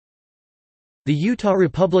The Utah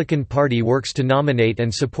Republican Party works to nominate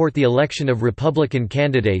and support the election of Republican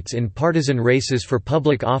candidates in partisan races for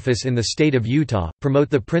public office in the state of Utah,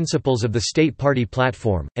 promote the principles of the state party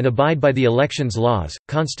platform, and abide by the elections laws,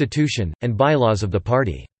 constitution, and bylaws of the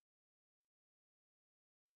party.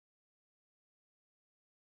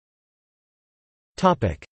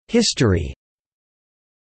 History.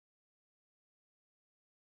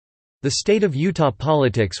 The state of Utah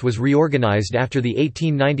politics was reorganized after the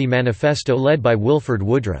 1890 Manifesto led by Wilford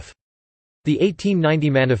Woodruff. The 1890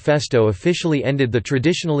 Manifesto officially ended the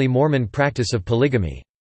traditionally Mormon practice of polygamy.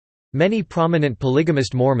 Many prominent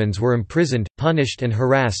polygamist Mormons were imprisoned, punished and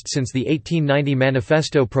harassed since the 1890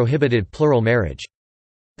 Manifesto prohibited plural marriage.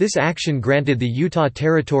 This action granted the Utah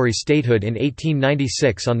Territory statehood in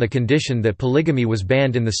 1896 on the condition that polygamy was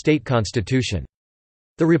banned in the state constitution.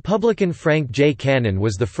 The Republican Frank J. Cannon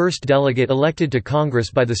was the first delegate elected to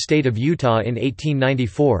Congress by the state of Utah in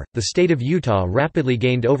 1894. The state of Utah rapidly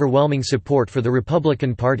gained overwhelming support for the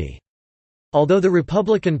Republican Party. Although the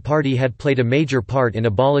Republican Party had played a major part in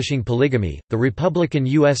abolishing polygamy, the Republican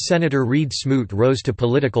U.S. Senator Reed Smoot rose to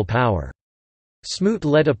political power. Smoot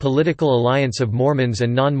led a political alliance of Mormons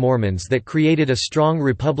and non-Mormons that created a strong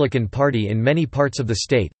Republican Party in many parts of the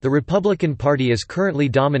state. The Republican Party is currently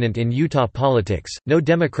dominant in Utah politics. No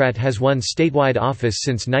Democrat has won statewide office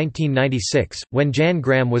since 1996, when Jan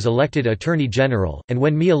Graham was elected Attorney General, and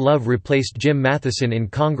when Mia Love replaced Jim Matheson in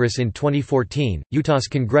Congress in 2014. Utah's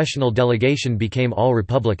congressional delegation became all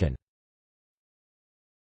Republican.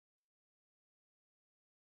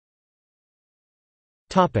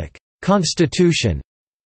 Topic: Constitution.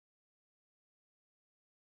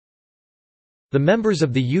 The members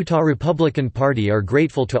of the Utah Republican Party are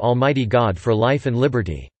grateful to Almighty God for life and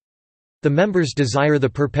liberty. The members desire the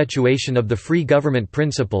perpetuation of the free government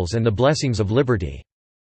principles and the blessings of liberty.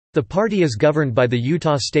 The party is governed by the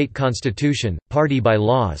Utah State Constitution, Party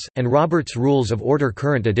Bylaws, and Robert's Rules of Order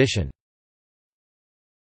current edition.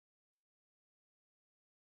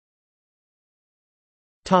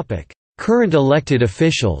 Current elected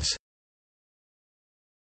officials.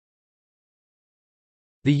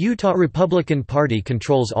 The Utah Republican Party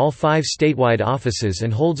controls all 5 statewide offices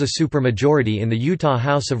and holds a supermajority in the Utah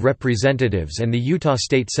House of Representatives and the Utah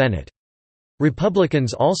State Senate.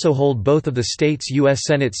 Republicans also hold both of the state's U.S.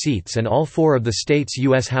 Senate seats and all 4 of the state's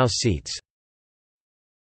U.S. House seats.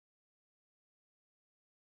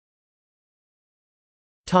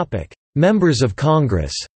 Members of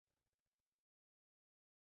Congress.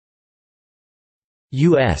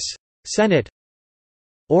 U.S. Senate: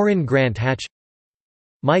 Orrin Grant Hatch,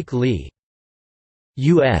 Mike Lee.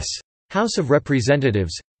 U.S. House of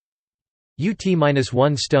Representatives: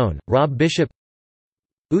 UT-1 Stone, Rob Bishop.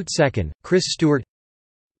 UT 2nd, Chris Stewart.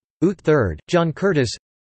 UT 3rd, John Curtis.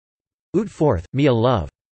 UT 4th, Mia Love.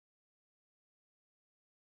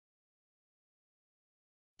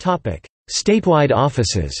 Statewide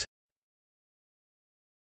offices.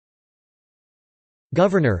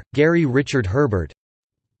 Governor, Gary Richard Herbert.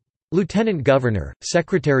 Lieutenant Governor,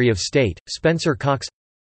 Secretary of State, Spencer Cox.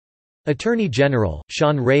 Attorney General,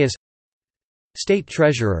 Sean Reyes. State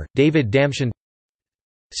Treasurer, David Damshin.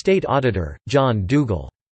 State Auditor, John Dougal.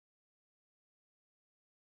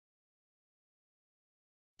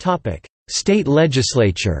 State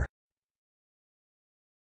Legislature.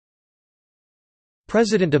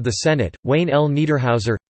 President of the Senate, Wayne L.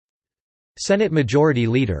 Niederhauser. Senate Majority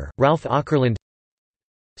Leader, Ralph Aukerland.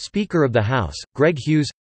 Speaker of the House, Greg Hughes.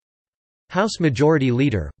 House Majority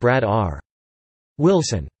Leader, Brad R.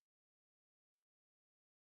 Wilson.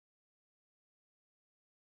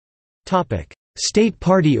 State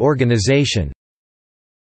party organization.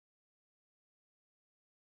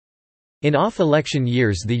 In off-election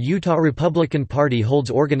years, the Utah Republican Party holds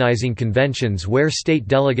organizing conventions where state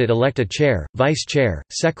delegate elect a chair, vice chair,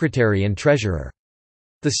 secretary and treasurer.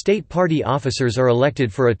 The state party officers are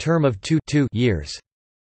elected for a term of 2 years.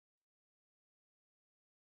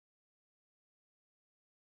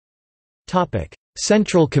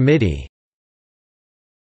 Central Committee.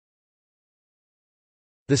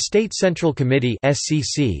 The State Central Committee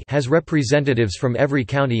 (SCC) has representatives from every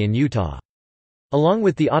county in Utah. Along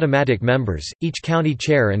with the automatic members, each county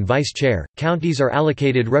chair and vice chair, counties are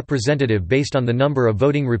allocated representative based on the number of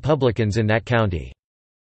voting Republicans in that county.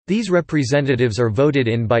 These representatives are voted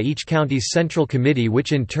in by each county's Central Committee,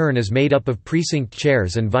 which in turn is made up of precinct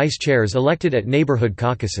chairs and vice chairs elected at neighborhood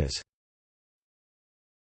caucuses.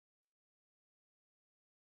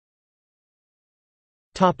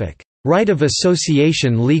 Right of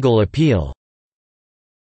association legal appeal.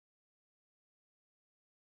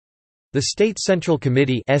 The State Central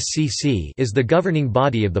Committee (SCC) is the governing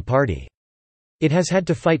body of the party. It has had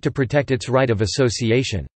to fight to protect its right of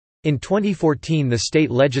association. In 2014 the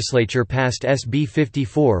state legislature passed SB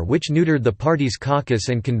 54 which neutered the party's caucus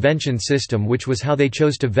and convention system, which was how they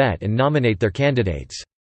chose to vet and nominate their candidates.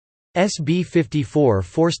 SB 54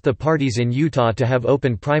 forced the parties in Utah to have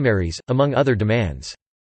open primaries, among other demands.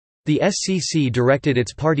 The SCC directed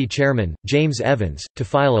its party chairman, James Evans, to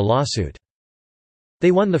file a lawsuit.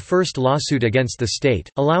 They won the first lawsuit against the state,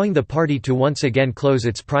 allowing the party to once again close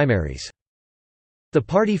its primaries. The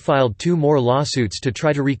party filed 2 more lawsuits to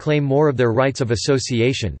try to reclaim more of their rights of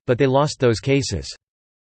association, but they lost those cases.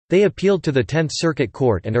 They appealed to the 10th Circuit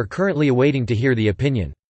Court and are currently awaiting to hear the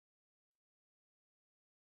opinion.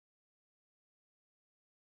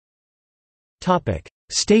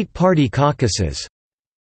 State party caucuses.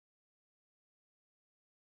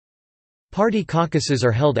 Party caucuses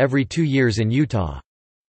are held every 2 years in Utah.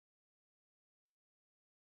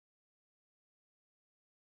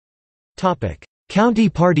 County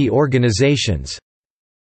party organizations.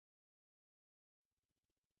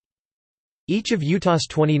 Each of Utah's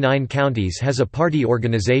 29 counties has a party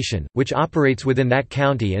organization, which operates within that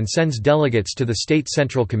county and sends delegates to the state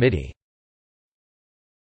central committee.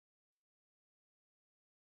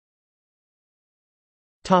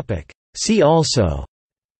 See also: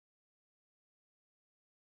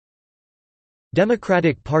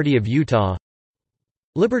 Democratic Party of Utah,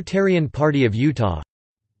 Libertarian Party of Utah,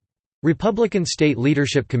 Republican State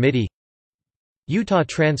Leadership Committee, Utah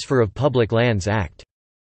Transfer of Public Lands Act.